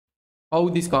how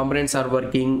these components are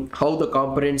working, how the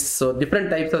components, so different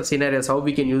types of scenarios, how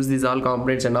we can use these all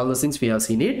components and all those things we have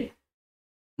seen it.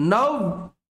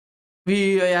 Now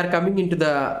we are coming into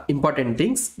the important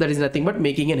things, that is nothing but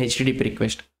making an HTTP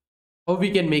request. How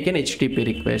we can make an HTTP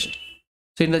request.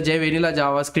 So in the vanilla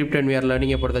JavaScript, and we are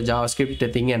learning about the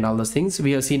JavaScript thing and all those things,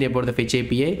 we have seen about the fetch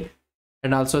API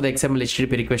and also the XML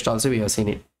HTTP request also we have seen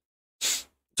it.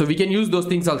 So we can use those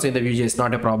things also in the Vue.js,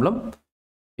 not a problem.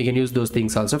 We can use those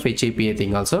things also, fetch API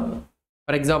thing also.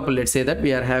 For example, let's say that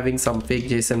we are having some fake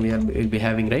JSON will be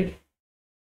having, right?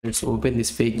 Let's open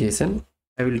this fake JSON.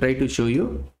 I will try to show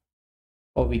you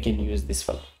how we can use this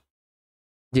one.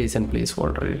 JSON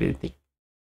placeholder, everything.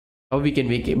 How we can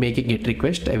make a GET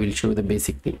request, I will show the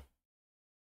basic thing.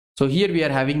 So here we are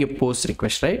having a post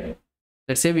request, right?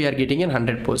 Let's say we are getting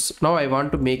 100 posts. Now I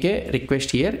want to make a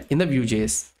request here in the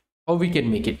Vue.js. How we can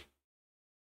make it?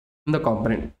 In the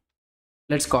component.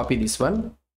 Let's copy this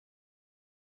one.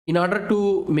 In order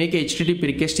to make a HTTP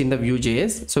request in the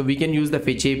Vue.js, so we can use the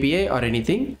fetch API or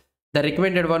anything. The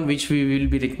recommended one which we will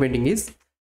be recommending is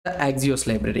the Axios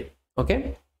library.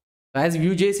 Okay. As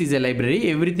Vue.js is a library,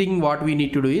 everything what we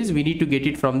need to do is we need to get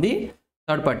it from the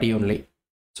third party only.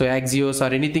 So Axios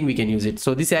or anything we can use it.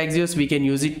 So this Axios we can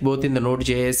use it both in the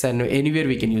Node.js and anywhere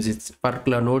we can use it.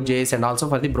 Particular Node.js and also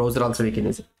for the browser also we can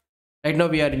use it. Right now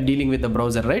we are dealing with the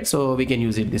browser, right? So we can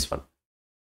use it this one.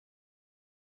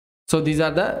 So these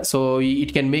are the, so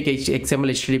it can make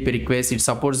XML HTTP requests. It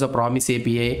supports the Promise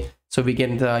API. So we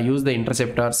can use the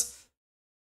interceptors.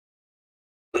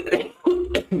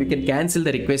 We can cancel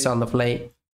the request on the fly,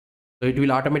 so it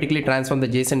will automatically transform the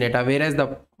JSON data, whereas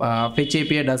the fetch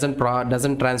API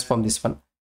doesn't transform this one.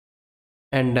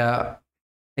 And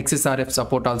XSRF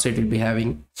support also it will be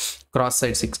having,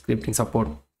 cross-site scripting support.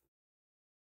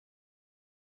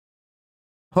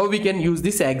 How we can use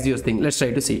this Axios thing? Let's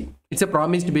try to see. It's a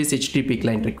promise-based HTTP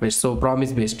client request. So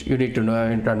promise-based, you need to know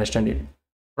and to understand it.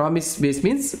 Promise-based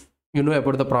means you know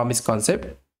about the promise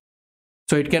concept.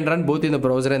 So it can run both in the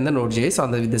browser and the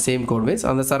Node.js with the same code base.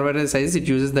 On the server side, it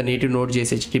uses the native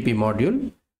Node.js HTTP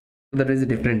module. So that is a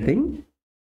different thing.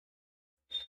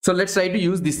 So let's try to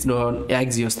use this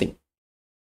Axios thing.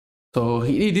 So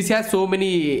this has so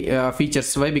many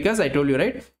features. Why? Because I told you,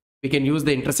 right? We can use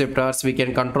the interceptors, we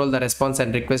can control the response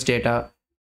and request data,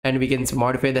 and we can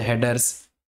modify the headers,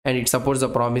 and it supports the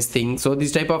promise thing. So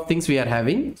this type of things we are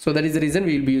having. So that is the reason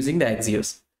we will be using the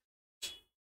Axios.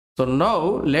 So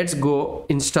now let's go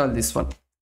install this one.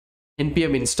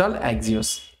 npm install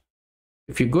Axios.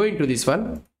 If you go into this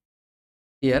one,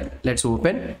 here let's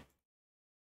open,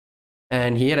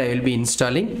 and here I will be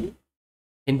installing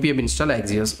npm install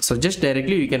Axios. So just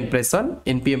directly you can press on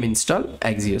npm install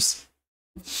Axios.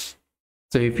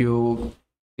 So if you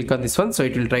click on this one, so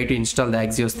it will try to install the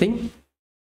Axios thing.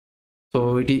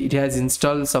 So it has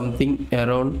installed something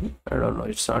around, I don't know,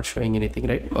 it's not showing anything,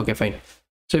 right? Okay, fine.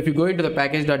 So if you go into the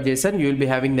package.json, you will be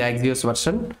having the Axios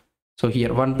version. So here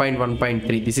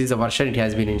 1.1.3, this is the version it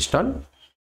has been installed.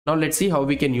 Now let's see how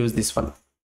we can use this one.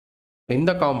 In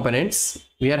the components,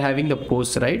 we are having the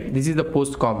post, right? This is the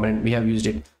post component, we have used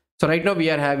it. So right now we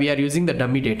are using the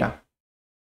dummy data.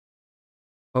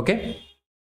 Okay.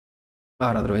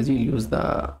 Or otherwise we'll use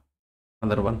the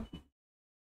other one.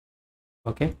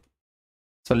 Okay.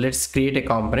 So let's create a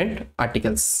component,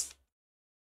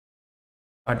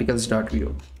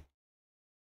 articles.view.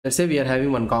 Let's say we are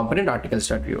having one component,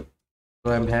 articles.view.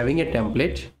 So I'm having a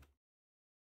template.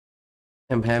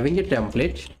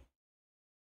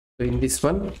 So in this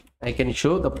one, I can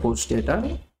show the post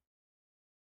data.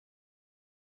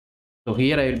 So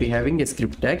here I will be having a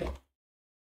script tag.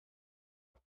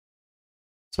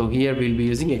 So here we'll be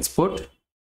using export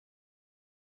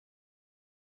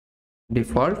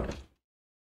default.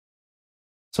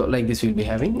 So like this we'll be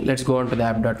having. Let's go on to the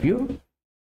app.view,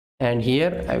 and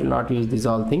here I will not use these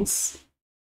all things.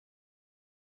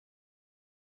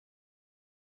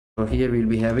 So here we'll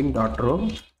be having .row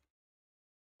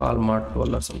call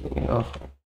mod12 or something. Oh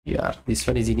yeah, this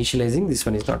one is initializing, this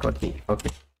one is not working.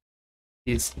 Okay,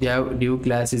 this div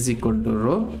class is equal to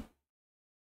row.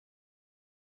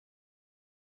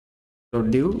 So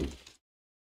div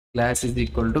class is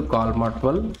equal to call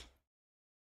mod12,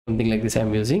 something like this.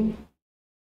 I'm using.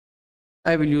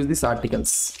 I will use this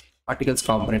articles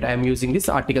component. I am using this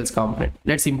articles component.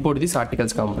 Let's import this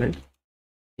articles component.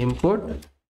 Import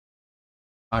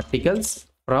articles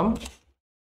from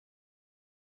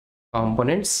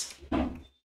components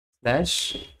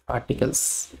 /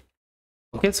 articles.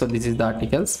 Okay, so this is the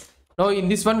articles. Now in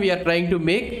this one we are trying to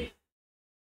make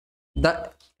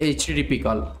the HTTP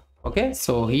call. Okay,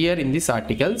 so here in this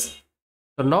articles,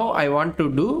 so now I want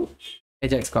to do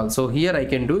Ajax call. So here I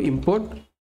can do import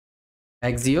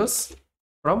Axios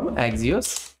from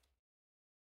Axios.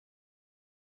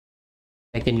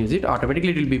 I can use it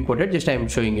automatically, it will be imported. Just I am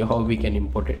showing you how we can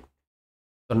import it.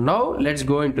 So now let's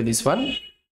go into this one.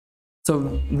 So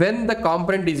when the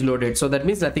component is loaded, so that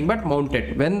means nothing but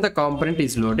mounted. When the component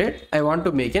is loaded, I want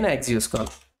to make an Axios call.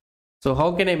 So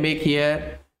how can I make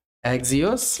here?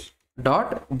 Axios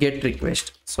dot get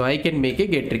request. So I can make a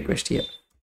get request here.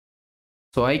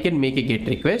 So I can make a get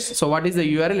request. So what is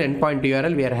the URL? Endpoint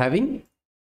URL we are having.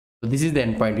 So this is the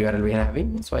endpoint URL we are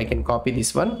having. So I can copy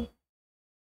this one.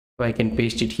 So I can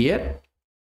paste it here.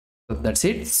 So that's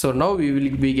it. So now we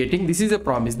will be getting, this is a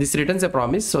promise. This returns a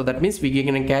promise. So that means we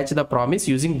can catch the promise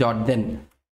using dot then.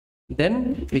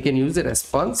 Then we can use the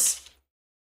response.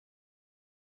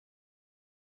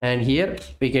 And here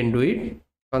we can do it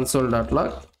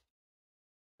console.log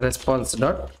response.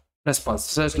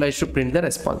 So I should print the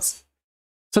response.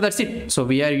 So that's it. So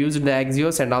we are using the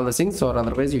Axios and all the things, or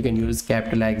otherwise you can use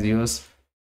capital Axios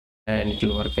and it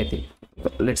will work, I think.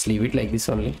 Let's leave it like this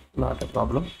only, not a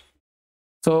problem.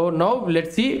 So now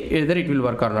let's see whether it will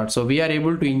work or not. So we are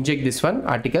able to inject this one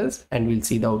articles and we'll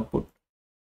see the output.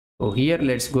 So here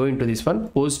let's go into this one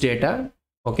post data.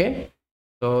 Okay,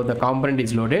 so the component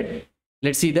is loaded.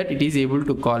 Let's see that it is able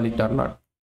to call it or not.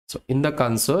 So in the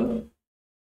console,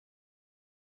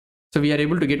 so we are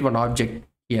able to get one object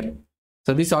here.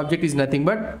 So this object is nothing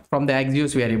but from the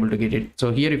Axios we are able to get it.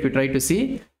 So here if you try to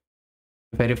see,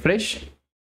 if I refresh,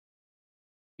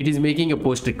 it is making a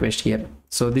post request here.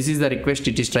 So this is the request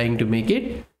it is trying to make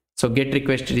it. So get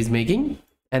request it is making,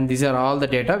 and these are all the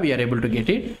data we are able to get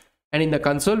it. And in the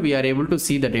console we are able to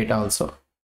see the data also.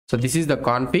 So this is the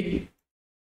config.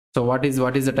 So what is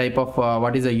the type of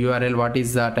what is the URL, what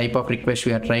is the type of request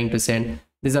we are trying to send.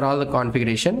 These are all the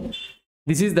configuration.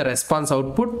 This is the response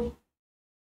output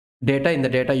data. In the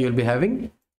data you will be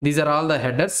having, these are all the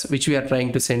headers which we are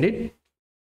trying to send it.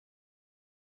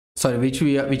 Sorry, which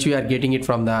we are getting it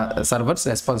from the servers,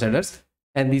 response headers,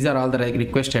 and these are all the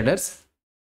request headers.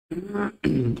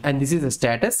 And this is the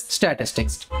status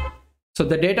text. So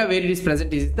the data where it is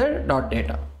present is the dot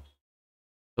data.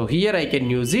 So here I can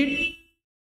use it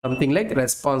something like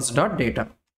response.data.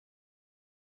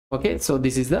 Okay, so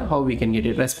this is the how we can get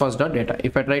it, response.data.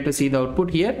 If I try to see the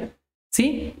output here,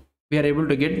 see we are able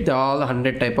to get all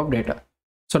 100 type of data.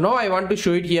 So now I want to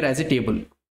show it here as a table.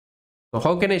 So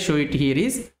how can I show it here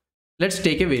is, let's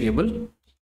take a variable.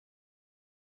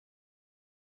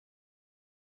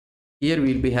 Here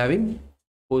we will be having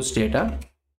post data.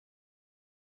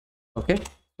 Okay,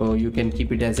 so you can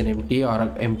keep it as an empty or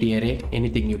an empty array,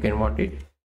 anything you can want it.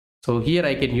 So here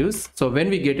I can use, so when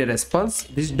we get a response,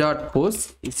 this dot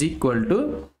post is equal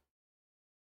to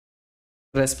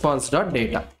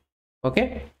response.data.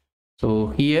 Okay, so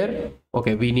here,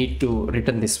 okay, we need to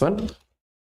return this one,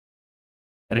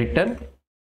 return.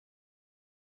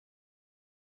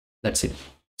 That's it.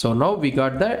 So now we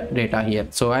got the data here.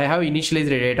 So I have initialized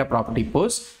the data property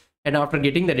post, and after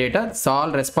getting the data, it's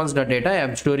all response.data. I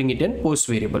am storing it in post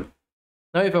variable.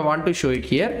 Now if I want to show it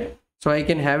here, so I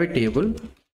can have a table.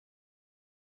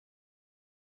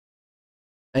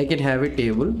 I can have a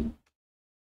table.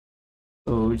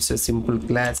 So it's a simple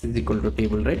class is equal to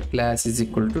table, right? Class is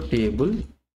equal to table.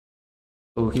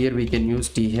 So here we can use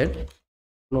thead.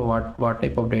 Know what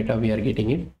type of data we are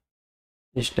getting it.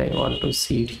 Just I want to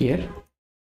see it here.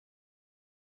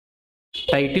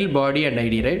 Title, body and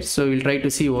ID, right? So we'll try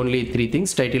to see only three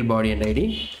things: title, body and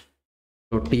ID.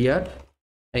 So tr,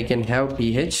 I can have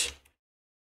th,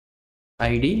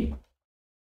 ID,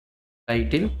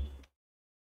 title,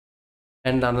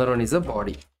 and another one is the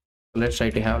body. So let's try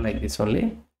to have like this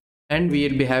only, and we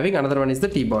will be having another one is the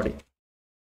t body.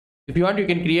 If you want, you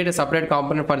can create a separate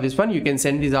component for this one. You can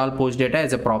send these all post data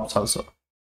as a props also.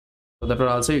 So that one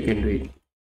also you can do it.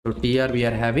 So tr we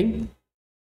are having,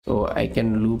 so I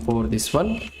can loop over this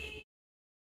one.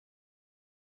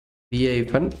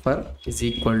 v-for is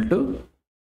equal to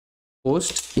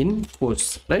post in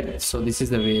posts, right? So this is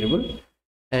the variable.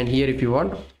 And here if you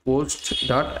want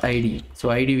post.id, so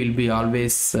id will be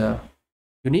always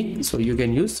unique, so you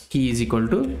can use key is equal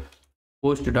to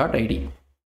post.id.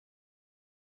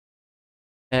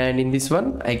 And in this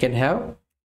one I can have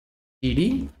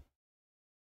td.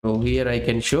 So here I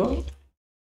can show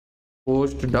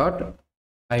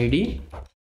post.id,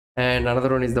 and another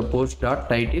one is the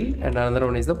post.title, and another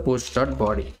one is the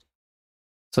post.body.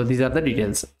 So these are the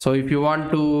details. So if you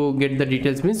want to get the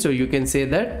details means, so you can say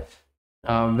that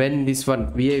when this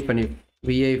one vi-if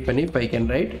I can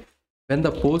write when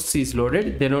the post is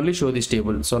loaded, then only show this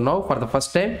table. So now for the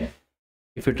first time,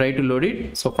 if you try to load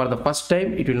it, so for the first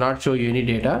time it will not show you any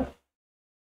data.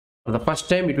 For the first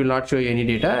time it will not show you any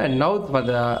data, and now for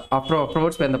the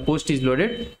afterwards when the post is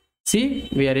loaded, see,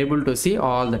 we are able to see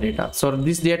all the data. So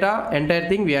this data, entire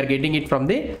thing, we are getting it from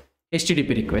the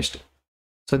HTTP request.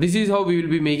 So this is how we will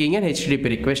be making an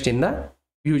HTTP request in the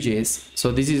Vue.js.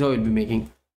 So this is how we'll be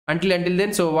making. Until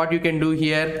then, so what you can do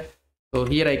here, so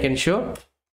here I can show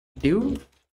div.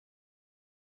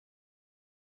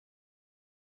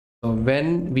 So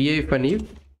when if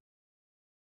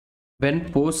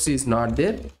when post is not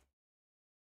there,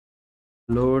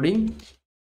 loading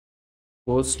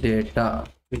post data,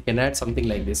 we can add something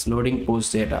like this, loading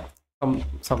post data,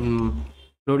 some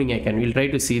loading icon. We'll try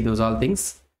to see those all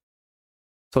things.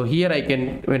 So here I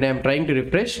can, when I'm trying to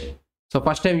refresh, so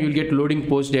first time you'll get loading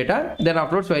post data, then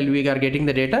afterwards while we are getting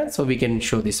the data, so we can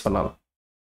show this for now.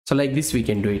 So like this we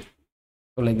can do it.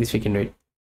 So like this we can do it.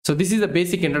 So this is the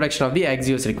basic introduction of the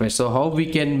Axios request. So how we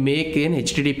can make an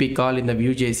HTTP call in the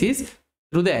Vue.js is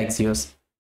through the Axios.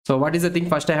 So what is the thing?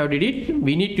 First I have did it.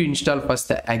 We need to install first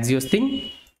the Axios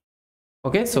thing.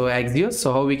 Okay, so Axios.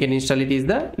 So how we can install it is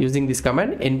the using this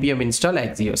command npm install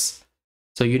Axios.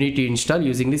 So you need to install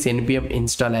using this npm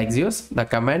install Axios, the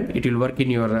command. It will work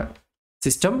in your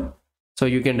system. So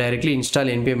you can directly install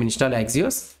npm install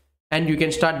Axios, and you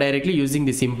can start directly using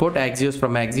this import Axios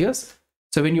from Axios.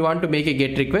 So when you want to make a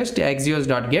get request,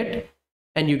 axios.get,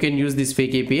 and you can use this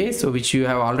fake API, so which you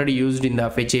have already used in the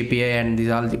fetch API and these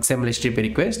all XML HTTP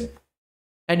request,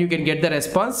 and you can get the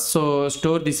response. So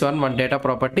store this one data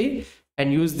property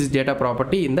and use this data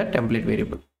property in the template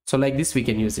variable. So like this we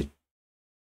can use it.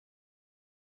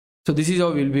 So this is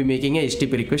how we'll be making a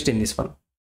HTTP request in this one.